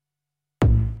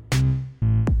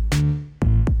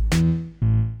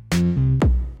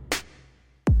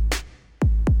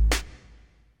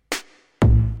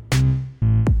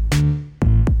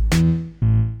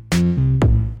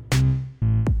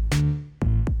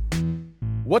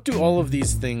What do all of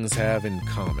these things have in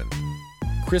common?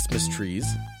 Christmas trees,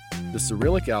 the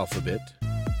Cyrillic alphabet,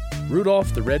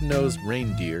 Rudolph the Red-Nosed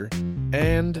Reindeer,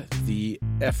 and the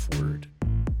F word.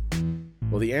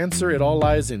 Well, the answer, it all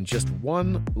lies in just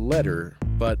one letter,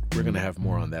 but we're going to have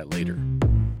more on that later.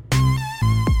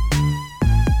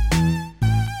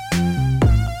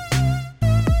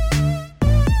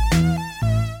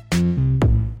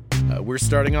 We're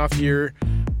starting off here.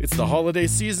 It's the holiday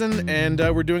season, and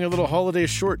we're doing a little holiday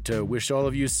short to wish all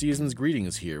of you season's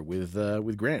greetings here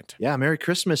with Grant. Yeah, Merry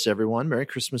Christmas, everyone. Merry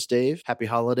Christmas, Dave. Happy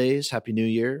holidays, Happy New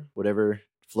Year, whatever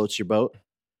floats your boat.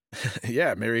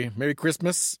 Yeah, Merry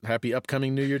Christmas, Happy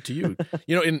upcoming New Year to you.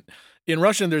 You know, in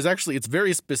Russian, there's actually, it's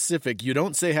very specific. You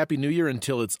don't say Happy New Year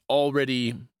until it's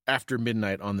already after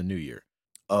midnight on the New Year.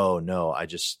 Oh, no, I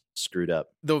just screwed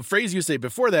up. The phrase you say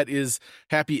before that is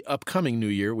Happy upcoming New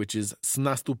Year, which is S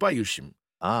наступающим.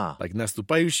 Like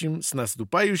наступающим, с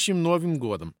наступающим Новым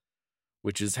годом,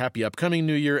 which is Happy upcoming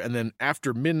New Year. And then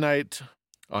after midnight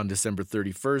on December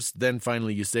 31st, then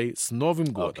finally you say с Новым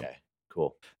годом. Okay,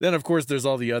 cool. Then, of course, there's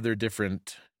all the other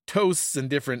different toasts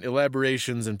and different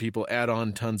elaborations, and people add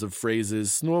on tons of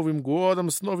phrases. С Новым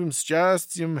годом, с новым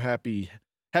счастьем,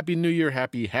 Happy New Year,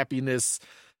 Happy happiness,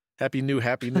 Happy new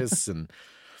happiness,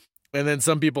 and then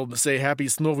some people say Happy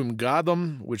s Novym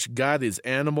Godom, which God is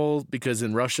animal, because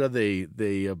in Russia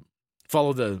they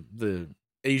follow the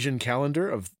Asian calendar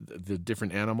of the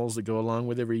different animals that go along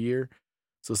with every year.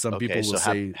 So some people will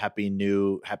say happy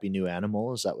new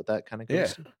animal. Is that what that kind of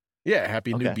goes to? Yeah,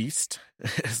 Happy New Beast,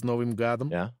 s Novym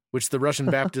Godom. Yeah, which the Russian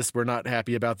Baptists were not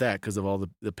happy about that because of all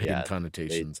the pagan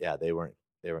connotations. They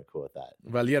weren't cool with that.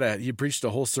 Valera, he preached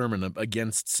a whole sermon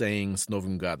against saying s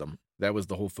Novym Godom. That was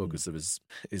the whole focus of his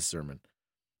sermon.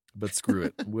 But screw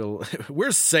it.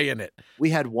 We're saying it. We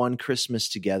had one Christmas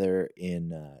together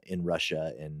in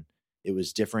Russia, and it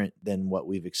was different than what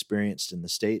we've experienced in the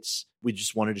States. We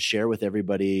just wanted to share with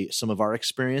everybody some of our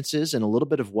experiences and a little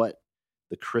bit of what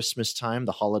the Christmas time,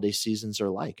 the holiday seasons are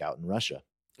like out in Russia.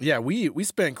 Yeah, we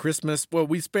spent Christmas. Well,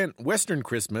 we spent Western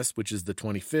Christmas, which is the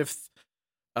 25th.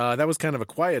 That was kind of a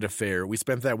quiet affair. We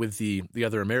spent that with the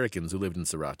other Americans who lived in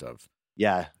Saratov.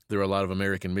 Yeah. There were a lot of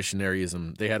American missionaries,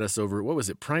 and they had us over, what was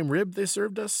it, prime rib they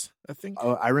served us, I think?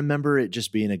 Oh, I remember it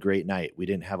just being a great night. We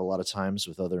didn't have a lot of times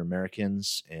with other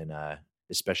Americans, and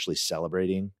especially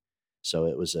celebrating.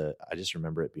 So I just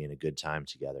remember it being a good time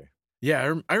together.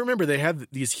 Yeah, I remember they had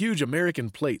these huge American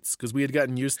plates, because we had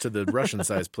gotten used to the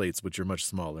Russian-sized plates, which are much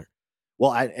smaller.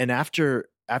 Well, after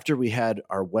we had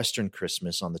our Western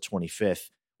Christmas on the 25th,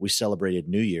 we celebrated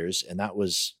New Year's, and that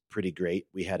was pretty great.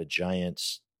 We had a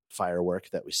giant firework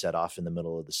that we set off in the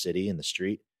middle of the city in the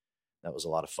street. That was a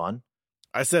lot of fun.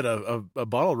 I set a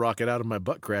bottle rocket out of my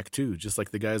butt crack too, just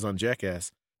like the guys on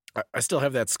Jackass. I still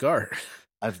have that scar.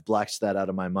 I've blacked that out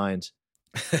of my mind.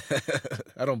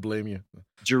 I don't blame you.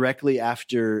 Directly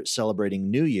after celebrating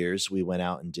New Year's, we went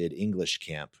out and did English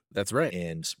camp. That's right.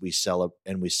 And we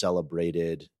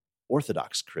celebrated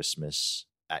Orthodox Christmas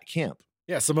at camp.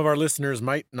 Yeah, some of our listeners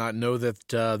might not know that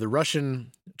the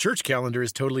Russian church calendar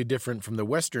is totally different from the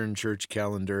Western church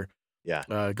calendar.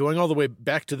 Yeah. Going all the way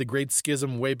back to the Great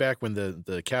Schism, way back when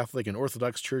the Catholic and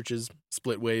Orthodox churches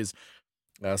split ways.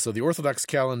 So the Orthodox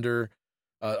calendar,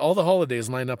 all the holidays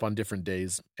line up on different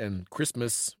days. And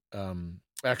Christmas,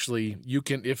 actually, you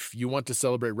can, if you want to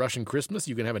celebrate Russian Christmas,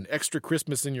 you can have an extra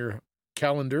Christmas in your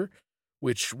calendar,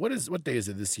 which, what day is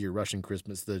it this year, Russian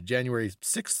Christmas? The January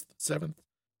 6th, 7th?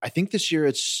 I think this year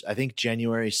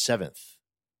January 7th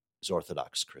is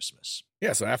Orthodox Christmas.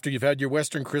 Yeah, so after you've had your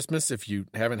Western Christmas, if you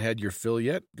haven't had your fill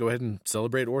yet, go ahead and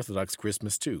celebrate Orthodox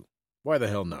Christmas too. Why the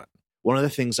hell not? One of the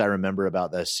things I remember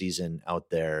about the season out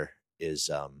there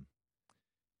is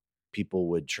people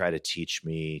would try to teach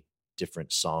me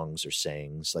different songs or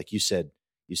sayings. Like you said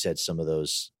some of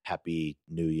those Happy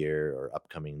New Year or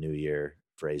upcoming New Year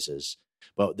phrases.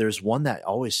 But there's one that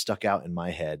always stuck out in my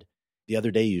head. The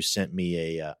other day, you sent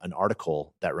me an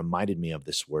article that reminded me of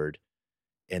this word,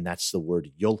 and that's the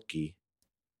word yolki,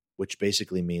 which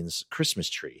basically means Christmas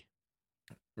tree.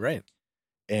 Right.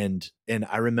 And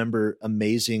I remember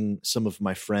amazing some of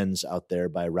my friends out there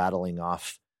by rattling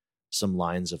off some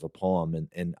lines of a poem,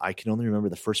 and I can only remember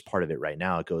the first part of it right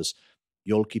now. It goes,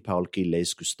 Yolki-palki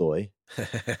les gustoi.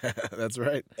 That's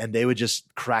right. And they would just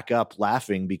crack up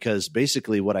laughing because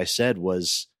basically what I said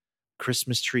was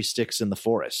Christmas tree sticks in the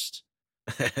forest.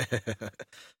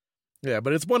 Yeah,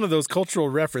 but it's one of those cultural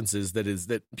references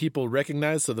that people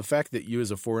recognize. So the fact that you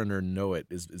as a foreigner know it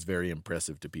is very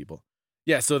impressive to people.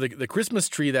 Yeah, so the Christmas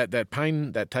tree,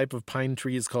 that type of pine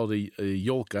tree is called a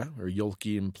yolka, or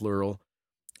yolki in plural.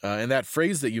 And that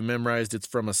phrase that you memorized, it's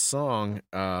from a song.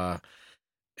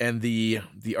 And the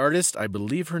artist, I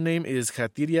believe her name is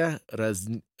Khatiria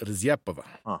Razyapova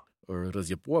or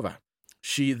Razyapova.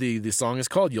 The song is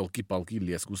called Yolki Palki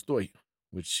Les Gustoi,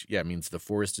 which means the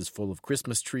forest is full of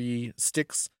Christmas tree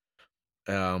sticks.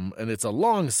 And it's a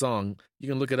long song. You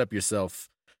can look it up yourself.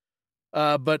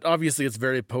 But obviously it's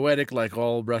very poetic, like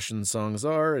all Russian songs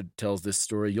are. It tells this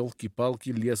story. Yolki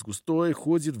Palki Les Gustoi,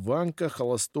 Ходит Vanka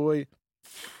Холостой.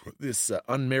 This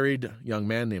unmarried young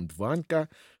man named Vanka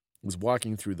was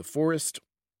walking through the forest,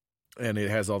 and it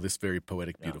has all this very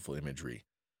poetic, beautiful imagery.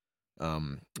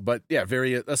 But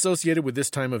very associated with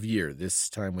this time of year, this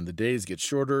time when the days get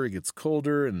shorter, it gets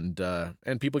colder,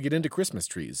 and people get into Christmas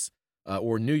trees,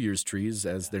 or New Year's trees,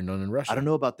 as they're known in Russia. I don't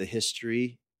know about the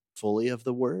history fully of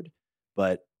the word,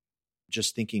 but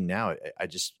just thinking now,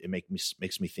 it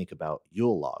makes me think about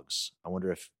Yule logs. I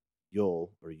wonder if Yule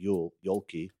or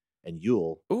Yolki and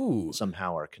Yule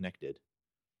somehow are connected.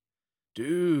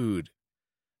 Dude,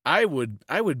 I would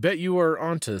bet you are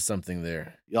onto something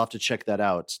there. You'll have to check that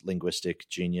out, linguistic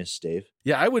genius, Dave.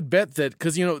 Yeah, I would bet that,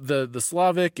 because the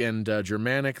Slavic and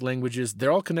Germanic languages,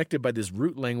 they're all connected by this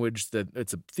root language that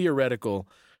it's a theoretical.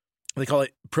 They call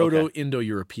it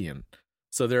Proto-Indo-European.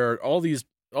 So there are all these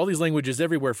languages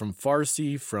everywhere from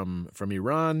Farsi, from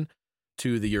Iran,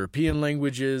 to the European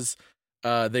languages.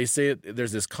 They say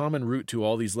there's this common root to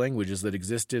all these languages that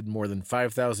existed more than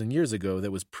 5,000 years ago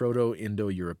that was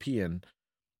Proto-Indo-European.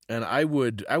 And I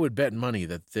would bet money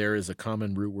that there is a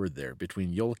common root word there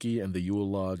between Yolki and the Yule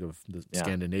log of the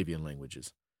Scandinavian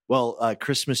languages. Well,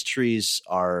 Christmas trees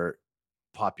are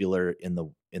popular in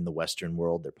the Western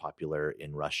world. They're popular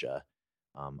in Russia.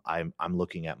 I'm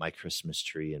looking at my Christmas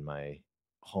tree in my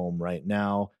home right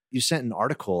now. You sent an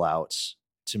article out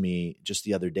to me just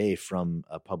the other day from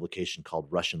a publication called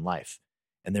Russian Life,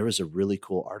 and there was a really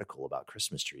cool article about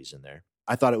Christmas trees in there.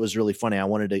 I thought it was really funny. I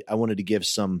wanted to give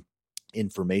some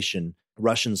information.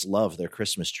 Russians love their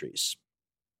Christmas trees.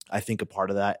 I think a part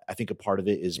of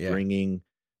it is bringing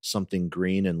something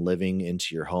green and living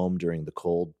into your home during the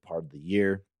cold part of the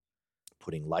year,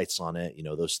 putting lights on it.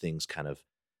 Those things kind of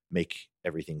make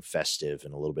everything festive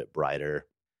and a little bit brighter,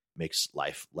 makes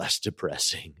life less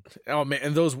depressing. Oh man,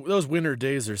 and those winter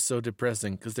days are so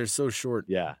depressing because they're so short.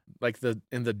 Yeah. Like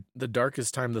in the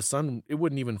darkest time, the sun, it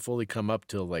wouldn't even fully come up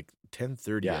till like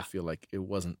 10:30. I feel like it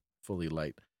wasn't fully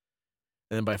light.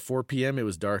 And then by 4 p.m., it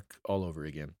was dark all over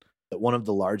again. One of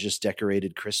the largest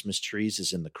decorated Christmas trees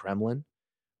is in the Kremlin.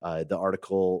 The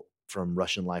article from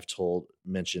Russian Life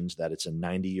mentions that it's a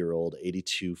 90-year-old,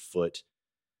 82-foot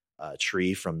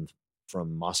tree from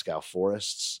Moscow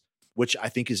forests, which I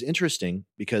think is interesting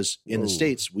because in the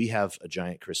States, we have a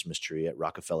giant Christmas tree at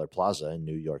Rockefeller Plaza in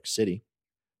New York City.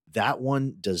 That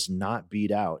one does not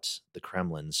beat out the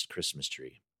Kremlin's Christmas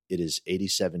tree. It is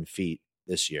 87 feet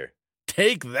this year.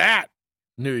 Take that,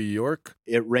 New York.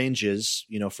 It ranges,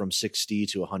 from 60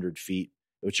 to 100 feet,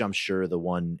 which I'm sure the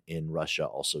one in Russia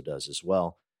also does as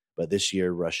well. But this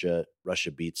year, Russia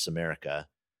beats America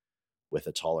with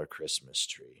a taller Christmas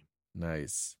tree.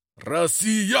 Nice.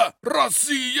 Россия!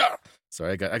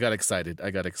 Sorry, I got excited.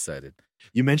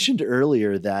 You mentioned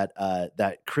earlier that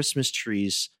that Christmas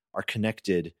trees are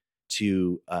connected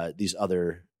to these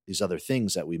other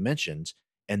things that we mentioned,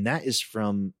 and that is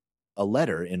from a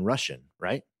letter in Russian,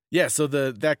 right? Yeah, so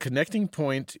that connecting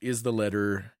point is the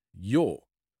letter Yo,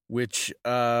 which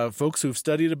folks who've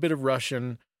studied a bit of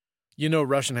Russian,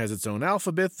 Russian has its own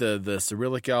alphabet, the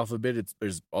Cyrillic alphabet.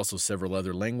 There's also several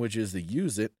other languages that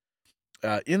use it.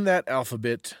 In that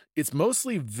alphabet, it's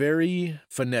mostly very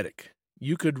phonetic.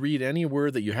 You could read any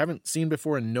word that you haven't seen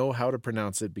before and know how to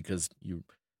pronounce it because you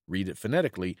read it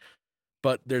phonetically.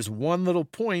 But there's one little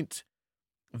point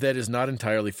that is not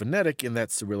entirely phonetic in that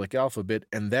Cyrillic alphabet,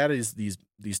 and that is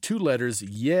these two letters,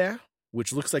 ye,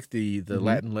 which looks like the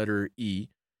Latin letter E,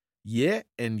 ye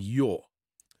and yo.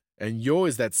 And yo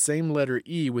is that same letter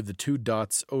E with the two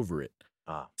dots over it.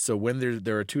 So when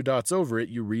there are two dots over it,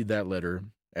 you read that letter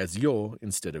as yo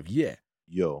instead of ye.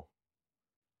 Yo.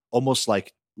 Almost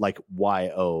like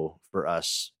Y-O for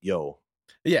us, yo.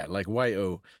 Yeah, like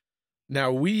Y-O.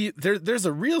 Now there's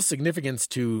a real significance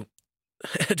to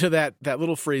that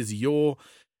little phrase yo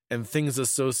and things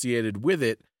associated with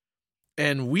it.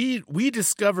 And we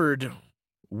discovered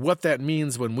what that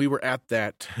means when we were at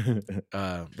that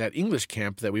that English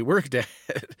camp that we worked at.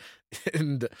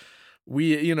 And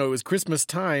it was Christmas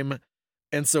time.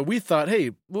 And so we thought,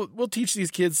 hey, we'll teach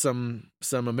these kids some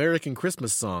American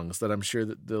Christmas songs that I'm sure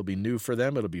that they'll be new for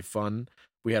them. It'll be fun.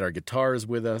 We had our guitars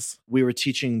with us. We were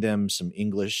teaching them some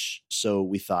English, so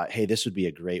we thought, hey, this would be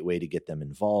a great way to get them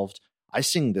involved. I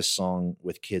sing this song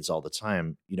with kids all the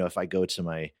time. If I go to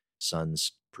my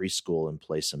son's preschool and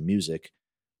play some music,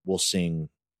 we'll sing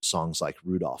songs like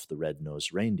Rudolph the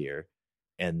Red-Nosed Reindeer,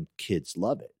 and kids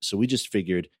love it. So we just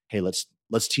figured, hey, let's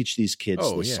teach these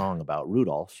kids this song about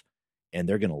Rudolph, and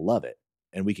they're going to love it.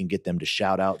 And we can get them to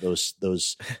shout out those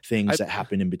things that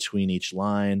happen in between each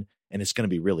line, and it's going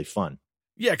to be really fun.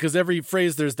 Yeah, because every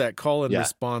phrase there's that call and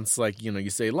response, like, you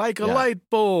say like a light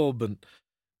bulb,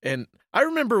 and I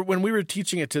remember when we were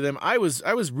teaching it to them, I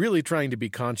was really trying to be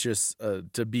conscious,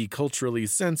 to be culturally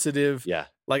sensitive. Yeah,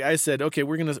 like I said, okay,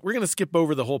 we're gonna skip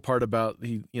over the whole part about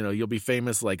you'll be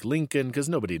famous like Lincoln, because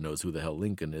nobody knows who the hell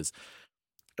Lincoln is,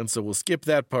 and so we'll skip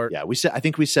that part. Yeah, I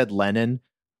think we said Lenin,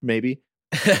 maybe.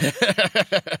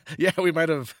 Yeah, we might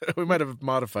have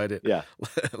modified it. Yeah,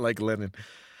 like Lenin.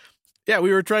 Yeah,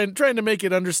 we were trying to make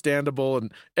it understandable,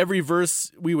 and every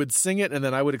verse we would sing it, and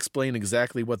then I would explain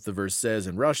exactly what the verse says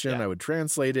in Russian. I would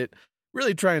translate it,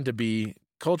 really trying to be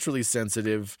culturally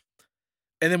sensitive.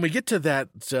 And then we get to that,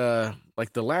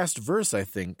 like the last verse, I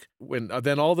think, when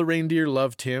then all the reindeer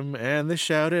loved him, and they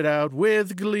shouted out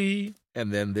with glee.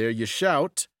 And then there you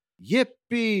shout,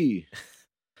 yippee!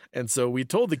 And so we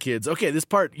told the kids, okay, this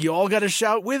part, you all got to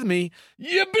shout with me.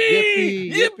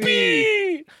 Yippee! Yippee!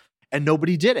 Yippee! And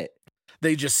nobody did it.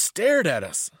 They just stared at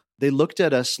us. They looked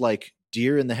at us like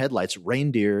deer in the headlights,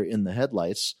 reindeer in the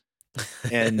headlights.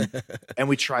 And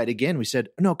we tried again. We said,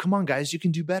 no, come on, guys, you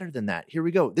can do better than that. Here we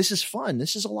go. This is fun.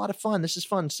 This is a lot of fun. This is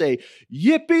fun. Say,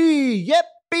 yippee!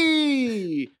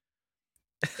 Yippee!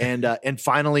 And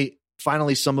finally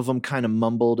some of them kind of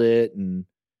mumbled it, and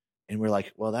we're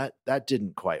like, well, that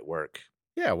didn't quite work.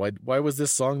 Yeah, why was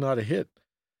this song not a hit?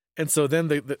 And so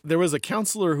then there was a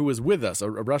counselor who was with us, a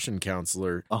Russian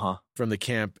counselor from the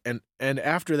camp, and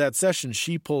after that session,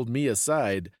 she pulled me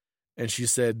aside, and she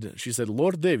said,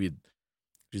 Lord David,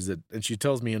 she said, and she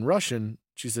tells me in Russian,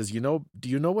 she says, do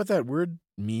you know what that word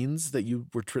means that you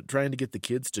were trying to get the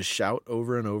kids to shout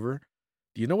over and over?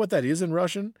 Do you know what that is in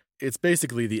Russian? It's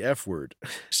basically the F word.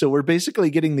 So we're basically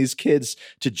getting these kids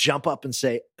to jump up and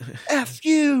say, F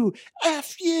you,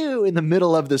 in the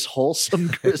middle of this wholesome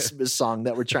Christmas song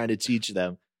that we're trying to teach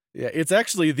them. Yeah, it's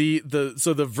actually the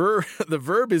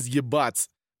verb is yebats.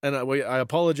 And I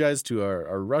apologize to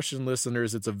our Russian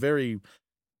listeners. It's a very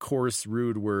coarse,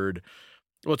 rude word.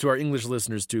 Well, to our English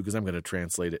listeners too, because I'm going to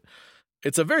translate it.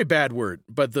 It's a very bad word,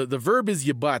 but the verb is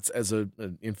yebats as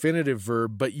an infinitive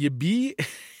verb, but yebi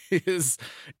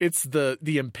it's the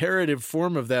imperative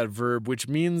form of that verb, which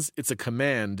means it's a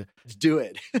command. Do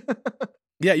it.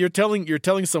 Yeah, you're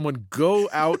telling someone, go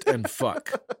out and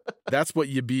fuck. That's what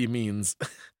yebi means.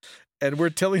 And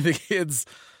we're telling the kids,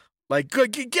 like,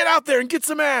 get out there and get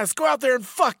some ass. Go out there and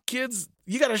fuck, kids.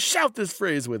 You got to shout this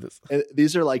phrase with us. And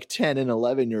these are like 10 and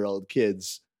 11-year-old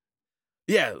kids.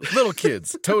 Yeah, little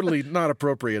kids. Totally not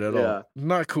appropriate at all.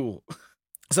 Not cool.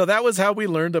 So that was how we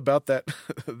learned about that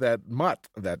mat,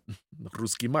 that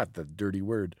Ruski mat, that dirty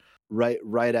word. Right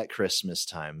at Christmas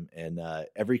time. And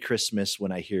every Christmas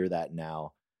when I hear that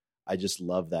now, I just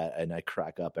love that. And I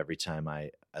crack up every time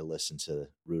I listen to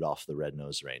Rudolph the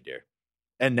Red-Nosed Reindeer.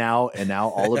 And now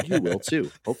all of you will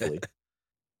too, hopefully.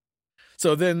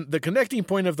 So then the connecting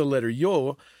point of the letter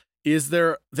yo is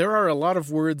there are a lot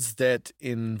of words that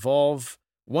involve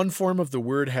one form of the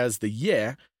word has the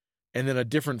ye, and then a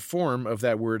different form of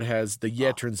that word has the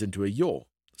ye turns into a yo.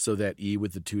 So that E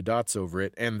with the two dots over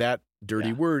it, and that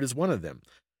dirty word is one of them.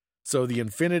 So the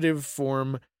infinitive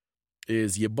form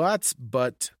is yebats,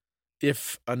 but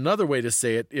if another way to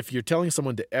say it, if you're telling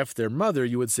someone to F their mother,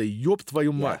 you would say yop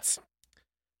tvayu mats.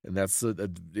 And that's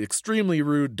extremely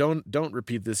rude. Don't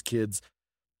repeat this, kids.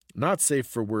 Not safe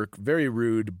for work, very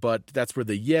rude, but that's where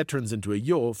the ye turns into a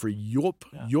yo for yop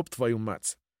tvayu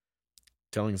mats.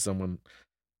 Telling someone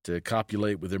to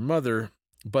copulate with their mother.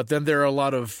 But then there are a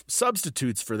lot of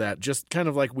substitutes for that, just kind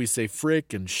of like we say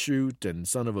frick and shoot and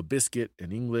son of a biscuit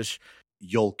in English.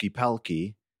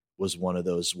 Yolki-palki was one of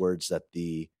those words that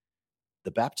the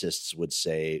Baptists would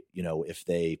say, if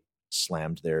they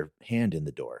slammed their hand in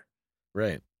the door.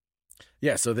 Right.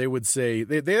 Yeah, so they would say,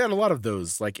 they had a lot of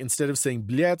those. Like instead of saying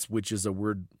blets, which is a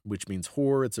word which means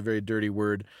whore, it's a very dirty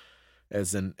word.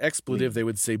 As an expletive, they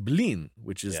would say blin,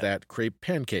 which is that crepe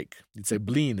pancake. You'd say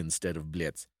blin instead of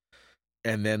blets.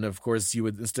 And then, of course, you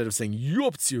would, instead of saying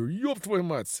yopts or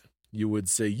yoptvoimats, you would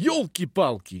say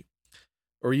yolki-palki.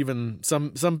 Or even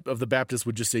some of the Baptists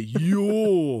would just say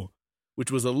yo, which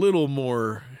was a little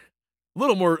more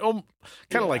kind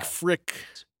of like frick,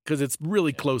 because it's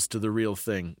really close to the real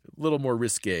thing. A little more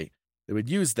risque. They would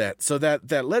use that. So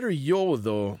that letter yo,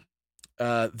 though,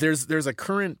 there's a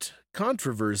current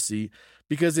controversy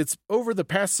because it's over the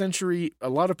past century, a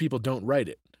lot of people don't write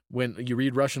it. When you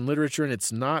read Russian literature and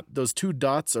it's not, those two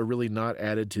dots are really not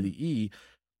added to the E.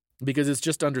 because it's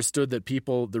just understood that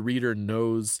the reader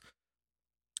knows,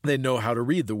 they know how to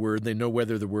read the word. They know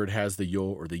whether the word has the yo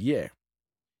or the ye.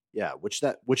 Yeah,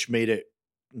 which made it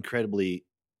incredibly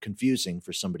confusing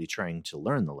for somebody trying to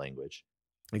learn the language.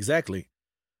 Exactly.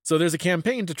 So there's a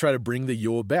campaign to try to bring the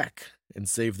yo back and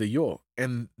save the yo.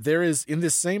 And there is, in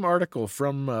this same article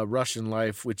from Russian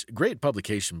Life, which great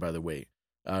publication, by the way,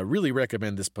 really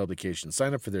recommend this publication.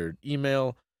 Sign up for their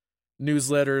email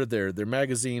newsletter, their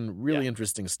magazine, really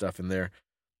interesting stuff in there.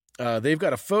 They've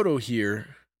got a photo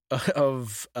here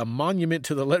of a monument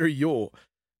to the letter yo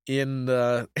and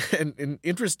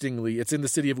interestingly, it's in the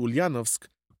city of Ulyanovsk,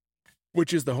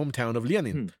 which is the hometown of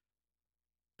Lenin.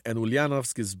 And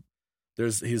Ulyanovsk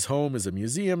his home is a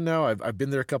museum now. I've been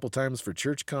there a couple times for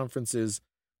church conferences.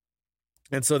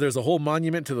 And so there's a whole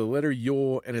monument to the letter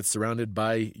yo, and it's surrounded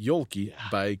by yolki,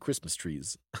 by Christmas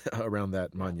trees around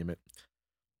that monument.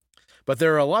 But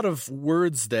there are a lot of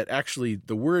words that actually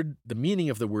the meaning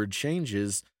of the word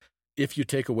changes if you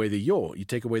take away the yo. You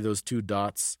take away those two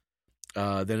dots,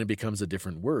 then it becomes a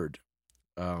different word.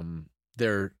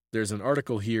 There's an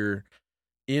article here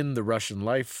in the Russian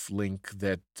Life link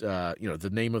that, the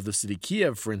name of the city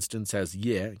Kiev, for instance, has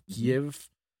ye, Kiev,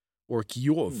 or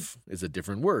Kyov is a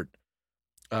different word.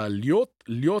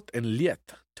 Lyot and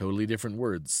liet, totally different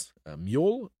words.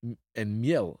 Mjol and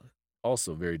miel,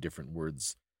 also very different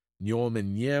words. Nyom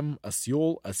and nyem,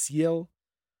 asyol, asiel,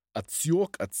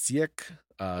 atsyok, atsyek,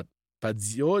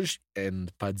 padzioj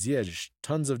and padziej,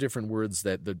 tons of different words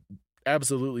that the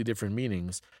absolutely different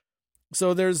meanings.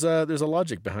 So there's a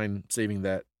logic behind saving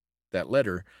that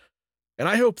letter. And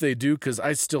I hope they do, because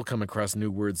I still come across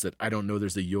new words that I don't know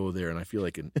there's a yo there, and I feel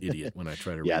like an idiot when I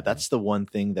try to read them. That's the one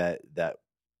thing that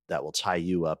will tie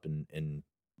you up and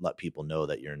let people know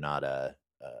that you're not a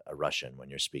Russian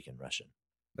when you're speaking Russian.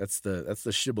 That's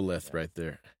the shibboleth right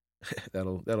there.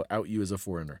 That'll out you as a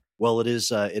foreigner. Well, it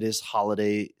is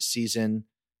holiday season.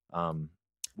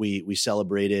 We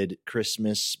celebrated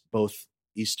Christmas, both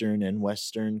Eastern and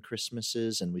Western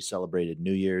Christmases, and we celebrated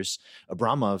New Year's.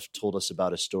 Abramov told us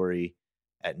about a story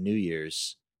at New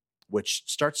Year's, which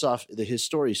his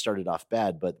story started off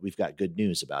bad, but we've got good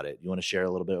news about it. You want to share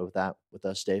a little bit of that with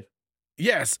us, Dave?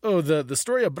 Yes. Oh, the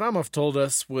story Abramov told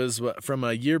us was from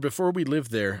a year before we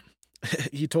lived there.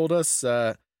 He told us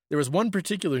there was one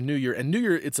particular New Year, and New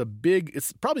Year,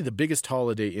 it's probably the biggest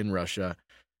holiday in Russia.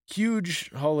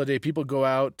 Huge holiday. People go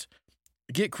out,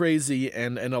 get crazy,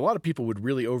 and a lot of people would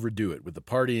really overdo it with the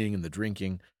partying and the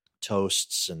drinking.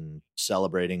 Toasts and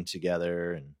celebrating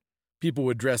together. And people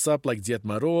would dress up like Ded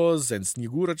Moroz and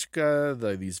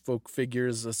Snegurочка, these folk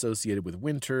figures associated with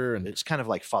winter. And it's kind of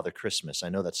like Father Christmas. I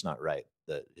know that's not right,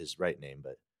 his right name,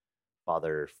 but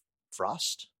Father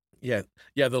Frost? Yeah.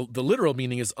 The literal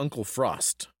meaning is Uncle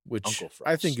Frost, which Uncle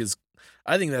Frost.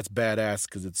 I think that's badass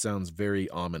because it sounds very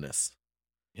ominous.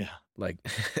 Yeah. Like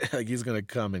he's going to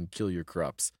come and kill your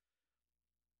crops.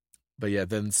 But yeah,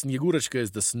 then Snegurочка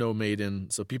is the snow maiden.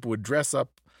 So people would dress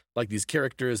up like these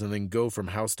characters and then go from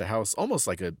house to house, almost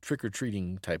like a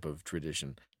trick-or-treating type of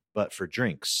tradition. But for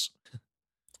drinks.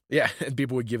 Yeah, and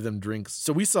people would give them drinks.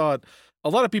 So we saw it. A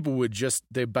lot of people would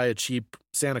they'd buy a cheap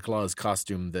Santa Claus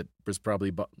costume that was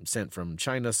probably sent from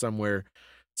China somewhere.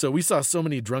 So we saw so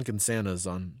many drunken Santas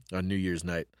on New Year's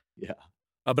night. Yeah.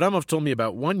 Abramov told me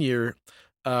about one year.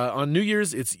 On New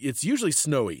Year's, it's usually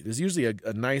snowy. There's usually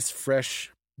a nice,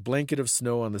 fresh blanket of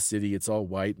snow on the city. It's all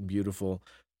white and beautiful.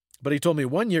 But he told me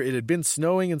one year it had been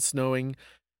snowing and snowing,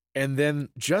 and then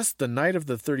just the night of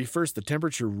the 31st, the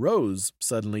temperature rose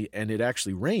suddenly, and it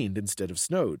actually rained instead of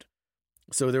snowed.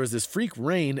 So there was this freak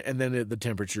rain, and then the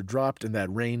temperature dropped, and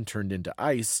that rain turned into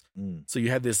ice. So you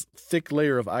had this thick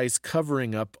layer of ice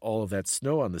covering up all of that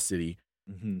snow on the city.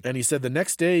 Mm-hmm. And he said the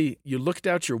next day you looked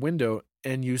out your window,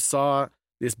 and you saw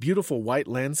this beautiful white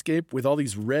landscape with all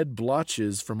these red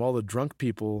blotches from all the drunk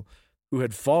people who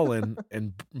had fallen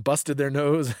and busted their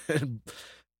nose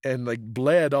and like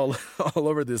bled all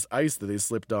over this ice that they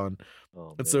slipped on.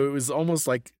 Oh, and so it was almost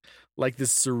like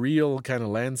this surreal kind of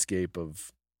landscape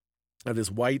of this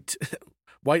white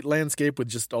landscape with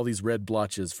just all these red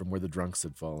blotches from where the drunks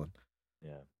had fallen.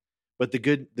 Yeah. But the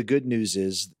good news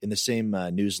is, in the same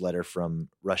newsletter from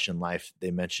Russian Life,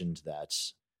 they mentioned that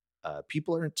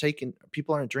people aren't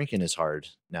drinking as hard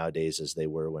nowadays as they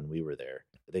were when we were there.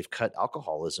 They've cut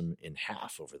alcoholism in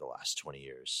half over the last 20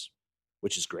 years,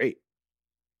 which is great.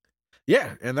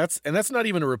 Yeah, and that's not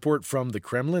even a report from the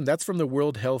Kremlin. That's from the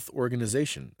World Health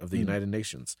Organization of the United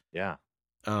Nations. Yeah.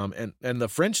 And the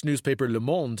French newspaper Le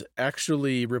Monde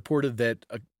actually reported that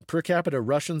per capita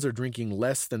Russians are drinking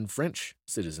less than French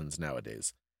citizens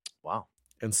nowadays. Wow.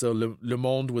 And so Le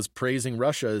Monde was praising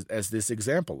Russia as this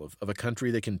example of a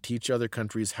country that can teach other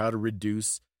countries how to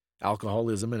reduce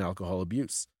alcoholism and alcohol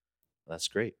abuse. That's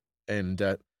great. And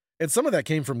some of that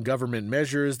came from government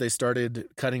measures. They started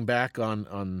cutting back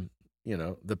on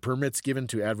the permits given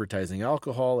to advertising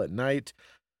alcohol at night.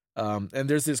 And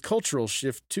there's this cultural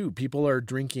shift too. People are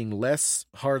drinking less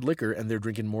hard liquor and they're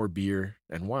drinking more beer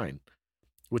and wine,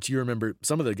 which you remember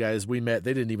some of the guys we met,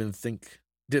 they didn't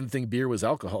think beer was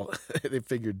alcohol. They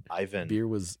figured beer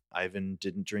was. Ivan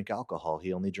didn't drink alcohol.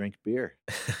 He only drank beer.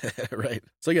 Right.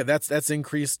 So yeah, that's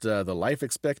increased the life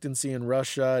expectancy in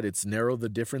Russia. It's narrowed the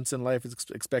difference in life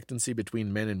expectancy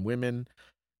between men and women.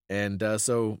 And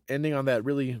so ending on that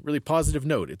really, really positive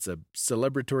note, it's a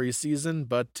celebratory season,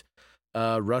 but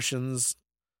Russians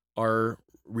are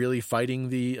really fighting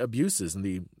the abuses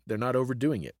and they're not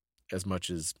overdoing it as much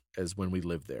as when we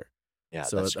lived there. Yeah,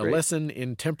 so that's a great. lesson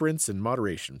in temperance and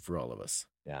moderation for all of us.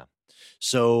 Yeah.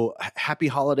 So happy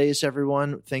holidays,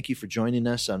 everyone. Thank you for joining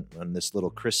us on this little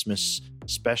Christmas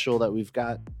special that we've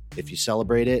got. If you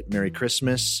celebrate it, Merry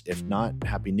Christmas. If not,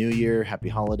 Happy New Year, Happy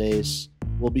Holidays.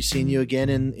 We'll be seeing you again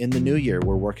in the new year.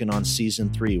 We're working on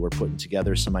season 3. We're putting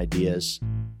together some ideas,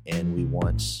 and we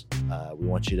want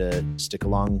you to stick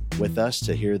along with us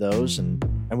to hear those, and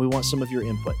we want some of your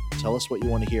input. Tell us what you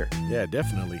want to hear. Yeah,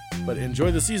 definitely. But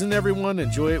enjoy the season, everyone.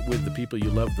 Enjoy it with the people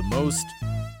you love the most.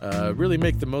 Really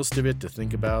make the most of it to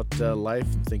think about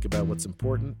life and think about what's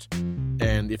important.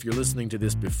 And if you're listening to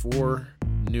this before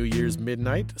New Year's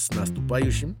midnight, s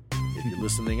наступающим. If you're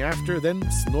listening after, then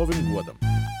с Новым годом.